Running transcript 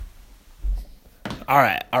All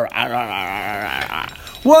right.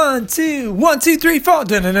 1, 2, 1, 2, 3, 4.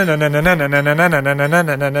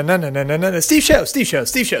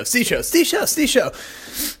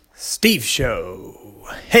 Steve Show.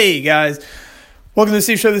 Hey guys, welcome to the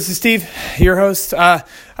Steve Show. This is Steve, your host. I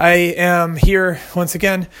am here once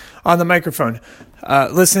again on the microphone.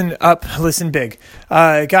 Listen up, listen big,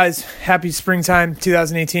 guys. Happy springtime,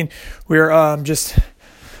 2018. We're just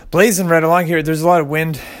blazing right along here. There's a lot of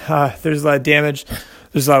wind. There's a lot of damage.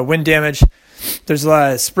 There's a lot of wind damage. There's a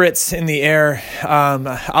lot of spritz in the air.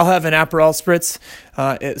 I'll have an Aperol spritz.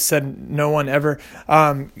 It said no one ever,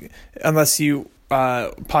 unless you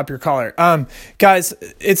pop your collar. Guys,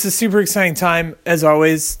 it's a super exciting time, as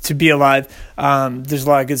always, to be alive. There's a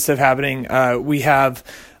lot of good stuff happening. We have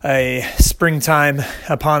a springtime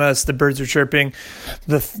upon us. The birds are chirping,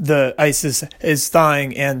 the ice is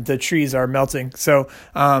thawing, and the trees are melting. So,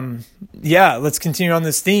 let's continue on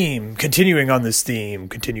this theme. Continuing on this theme.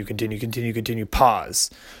 Continue. Pause.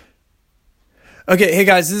 Okay, hey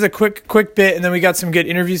guys, this is a quick bit, and then we got some good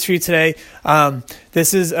interviews for you today.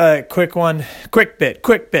 This is a quick one. Quick bit.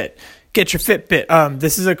 Get your Fitbit.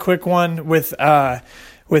 This is a quick one with a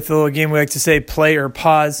little game we like to say, play or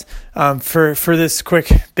pause. For this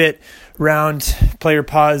quick bit round, play or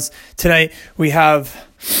pause, tonight we have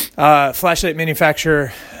flashlight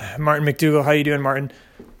manufacturer Martin McDougall. How you doing, Martin?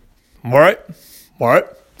 I'm all right.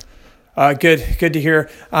 Good to hear.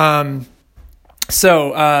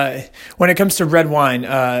 So when it comes to red wine,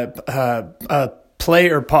 play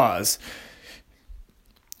or pause?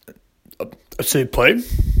 I say play.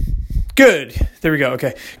 Good. There we go.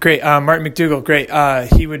 Okay, great. Martin McDougall, great.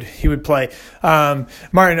 He would play.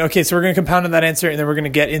 Martin, okay, so we're going to compound on that answer, and then we're going to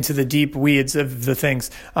get into the deep weeds of the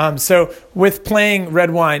things. So with playing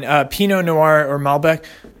red wine, Pinot Noir or Malbec?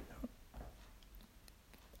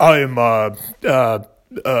 I'm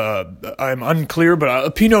unclear,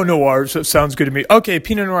 but Pinot Noir sounds good to me. Okay,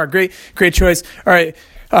 Pinot Noir, great choice. All right.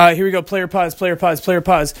 Here we go. Player pause.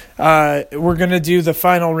 We're going to do the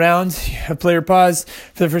final round of player pause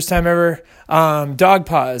for the first time ever. Dog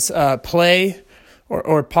pause. Play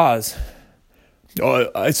or pause?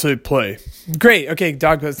 I say play. Great. Okay,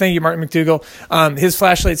 dog pause. Thank you, Martin McDougall. His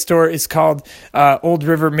flashlight store is called Old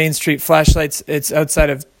River Main Street Flashlights. It's outside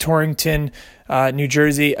of Torrington, New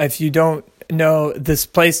Jersey. If you don't know this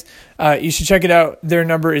place, you should check it out. Their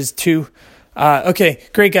number is 2. Okay,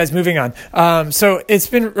 great guys, moving on. So it's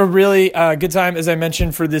been a really good time, as I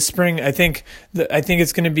mentioned, for this spring. I think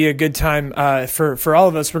it's going to be a good time for all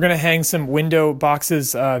of us. We're going to hang some window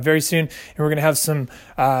boxes very soon, and we're going to have some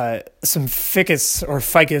ficus or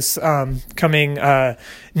ficus coming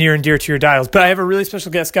near and dear to your dials. But I have a really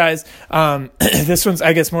special guest, guys. This one's,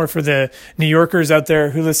 I guess, more for the New Yorkers out there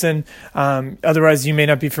who listen. Otherwise, you may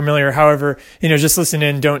not be familiar. However, just listen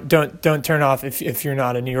in. Don't turn off if you're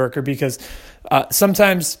not a New Yorker, because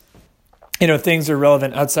sometimes things are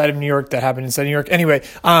relevant outside of New York that happen inside New York. Anyway,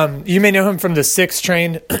 you may know him from the 6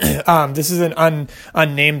 train. This is an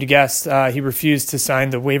unnamed guest. He refused to sign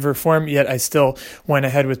the waiver form, yet I still went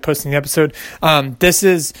ahead with posting the episode. This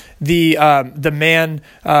is the man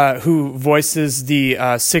who voices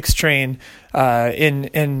the 6 train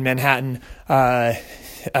in Manhattan.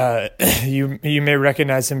 You may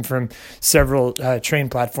recognize him from several train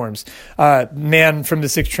platforms. Man from the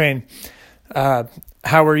 6 train.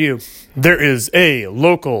 How are you? There is a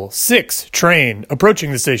local 6 train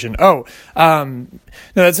approaching the station. Oh, no,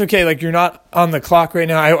 that's okay. Like, you're not on the clock right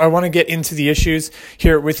now. I want to get into the issues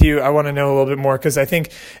here with you. I want to know a little bit more, because I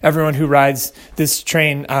think everyone who rides this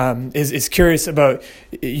train is curious about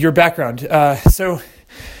your background. So,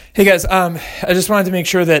 hey guys, I just wanted to make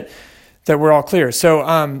sure that we're all clear.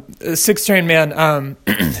 So, 6 train man,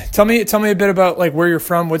 tell me a bit about like where you're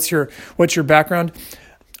from. What's your background?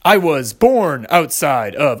 I was born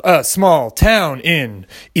outside of a small town in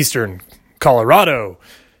eastern Colorado.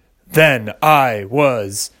 Then I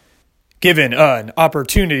was given an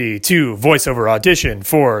opportunity to voiceover audition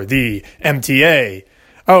for the MTA.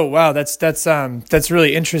 Oh wow, that's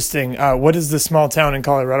really interesting. What is the small town in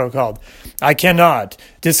Colorado called? I cannot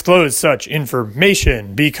disclose such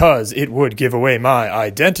information because it would give away my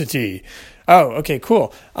identity. Oh, okay,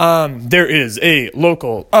 cool. There is a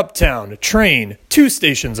local uptown train 2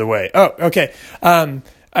 stations away. Oh, okay.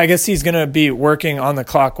 I guess he's going to be working on the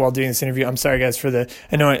clock while doing this interview. I'm sorry, guys, for the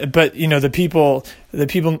annoying, but the people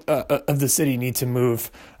of the city need to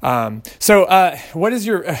move. So, what is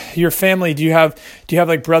your family? Do you have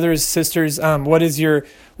like brothers, sisters? What's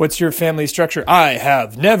your family structure? I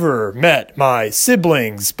have never met my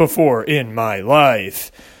siblings before in my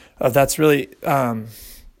life. That's really,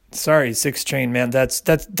 sorry, 6 train man. That's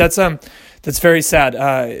very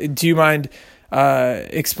sad. Do you mind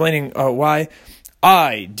explaining why.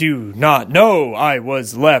 I do not know. I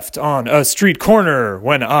was left on a street corner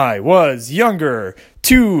when I was younger,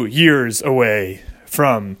 2 years away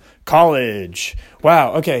from college.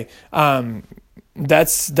 Wow. Okay.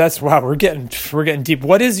 That's wow. We're getting deep.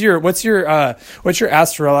 What's your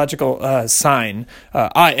astrological sign?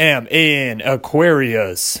 I am an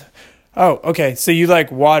Aquarius. Oh, okay. So you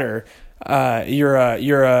like water. You're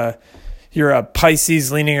a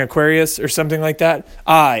Pisces leaning Aquarius or something like that.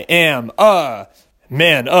 I am a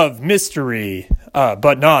man of mystery,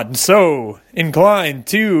 but not so inclined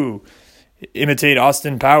to imitate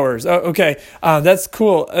Austin Powers. Oh, okay. That's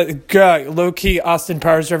cool. Low-key Austin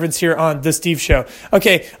Powers reference here on The Steve Show.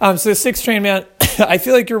 Okay, so 6 Train Man, I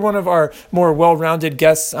feel like you're one of our more well-rounded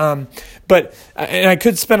guests, but and I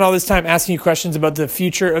could spend all this time asking you questions about the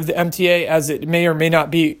future of the MTA, as it may or may not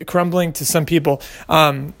be crumbling to some people,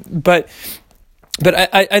 but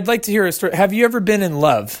I'd like to hear a story. Have you ever been in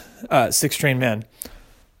love, 6 Train Man?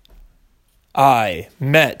 I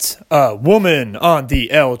met a woman on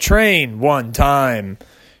the L train one time.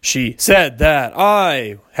 She said that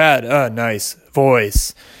I had a nice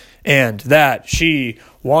voice and that she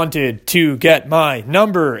wanted to get my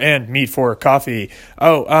number and meet for coffee.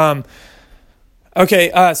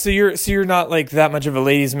 Okay. So you're not like that much of a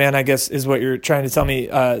ladies' man, I guess, is what you're trying to tell me.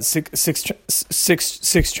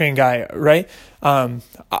 Six train guy, right?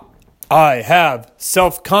 I have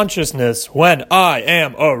self-consciousness when I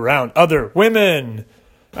am around other women.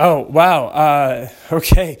 Oh, wow.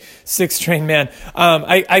 Okay. 6 Train Man.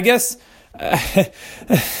 I guess, I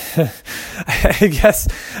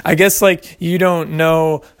guess like you don't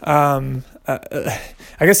know,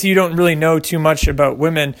 I guess you don't really know too much about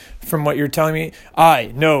women from what you're telling me.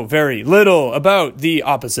 I know very little about the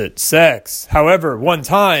opposite sex. However, one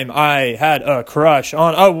time I had a crush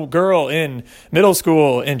on a girl in middle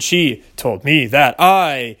school, and she told me that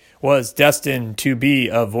I was destined to be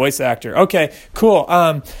a voice actor. Okay, cool.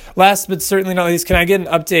 Last but certainly not least, can I get an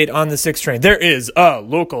update on the 6 train? There is a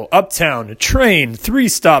local uptown train 3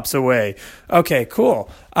 stops away. Okay,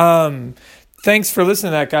 cool. Thanks for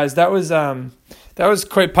listening to that, guys. That was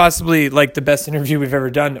quite possibly like the best interview we've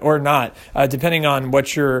ever done, or not, depending on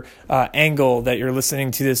what your angle that you're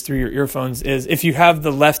listening to this through your earphones is. If you have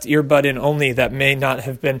the left earbud in only, that may not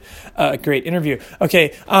have been a great interview.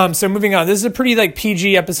 Okay, so moving on. This is a pretty like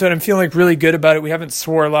PG episode. I'm feeling like really good about it. We haven't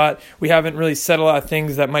swore a lot. We haven't really said a lot of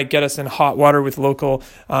things that might get us in hot water with local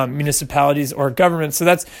municipalities or governments. So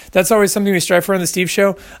that's always something we strive for on the Steve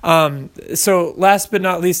Show. So last but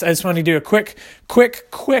not least, I just want to do a quick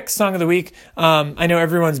song of the week. I know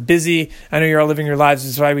everyone's busy. I know you're all living your lives.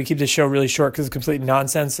 That's why we keep this show really short, because it's complete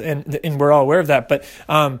nonsense, and we're all aware of that. But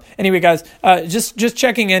anyway, guys, just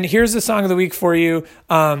checking in. Here's the song of the week for you.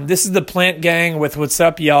 This is the Plant Gang with "What's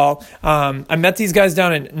Up, Y'all." I met these guys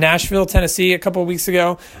down in Nashville, Tennessee, a couple of weeks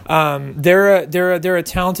ago. They're a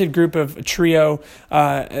talented group of trio.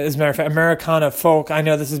 As a matter of fact, Americana folk. I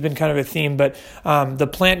know this has been kind of a theme, but the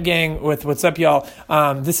Plant Gang with "What's Up, Y'all."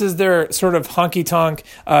 This is their sort of honky tonk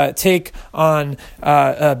take on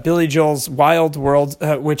Billy Joel's Wild World,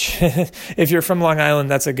 which if you're from Long Island,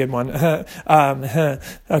 that's a good one.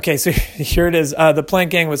 Okay, so here it is. The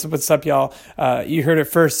Plant Gang with "What's Up, Y'all." You heard it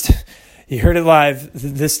first. You heard it live.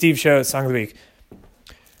 The Steve Show, Song of the Week.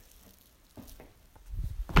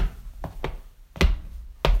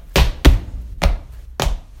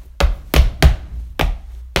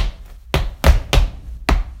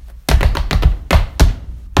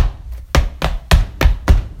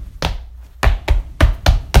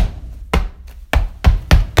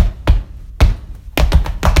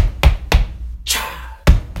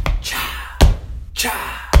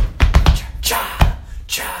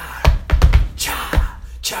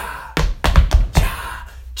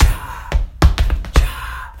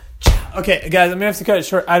 Okay, guys, I'm gonna have to cut it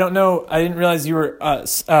short. I don't know. I didn't realize you were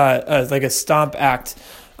like a stomp act.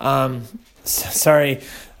 Sorry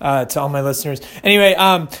to all my listeners. Anyway,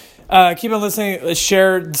 keep on listening.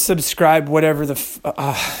 Share, subscribe, whatever the.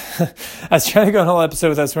 I was trying to go a whole episode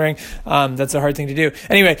without swearing. That's a hard thing to do.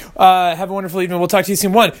 Anyway, have a wonderful evening. We'll talk to you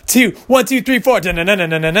soon. 1, 2, 1, 2, 3, 4.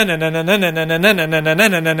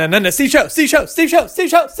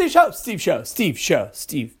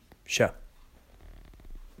 Steve Show.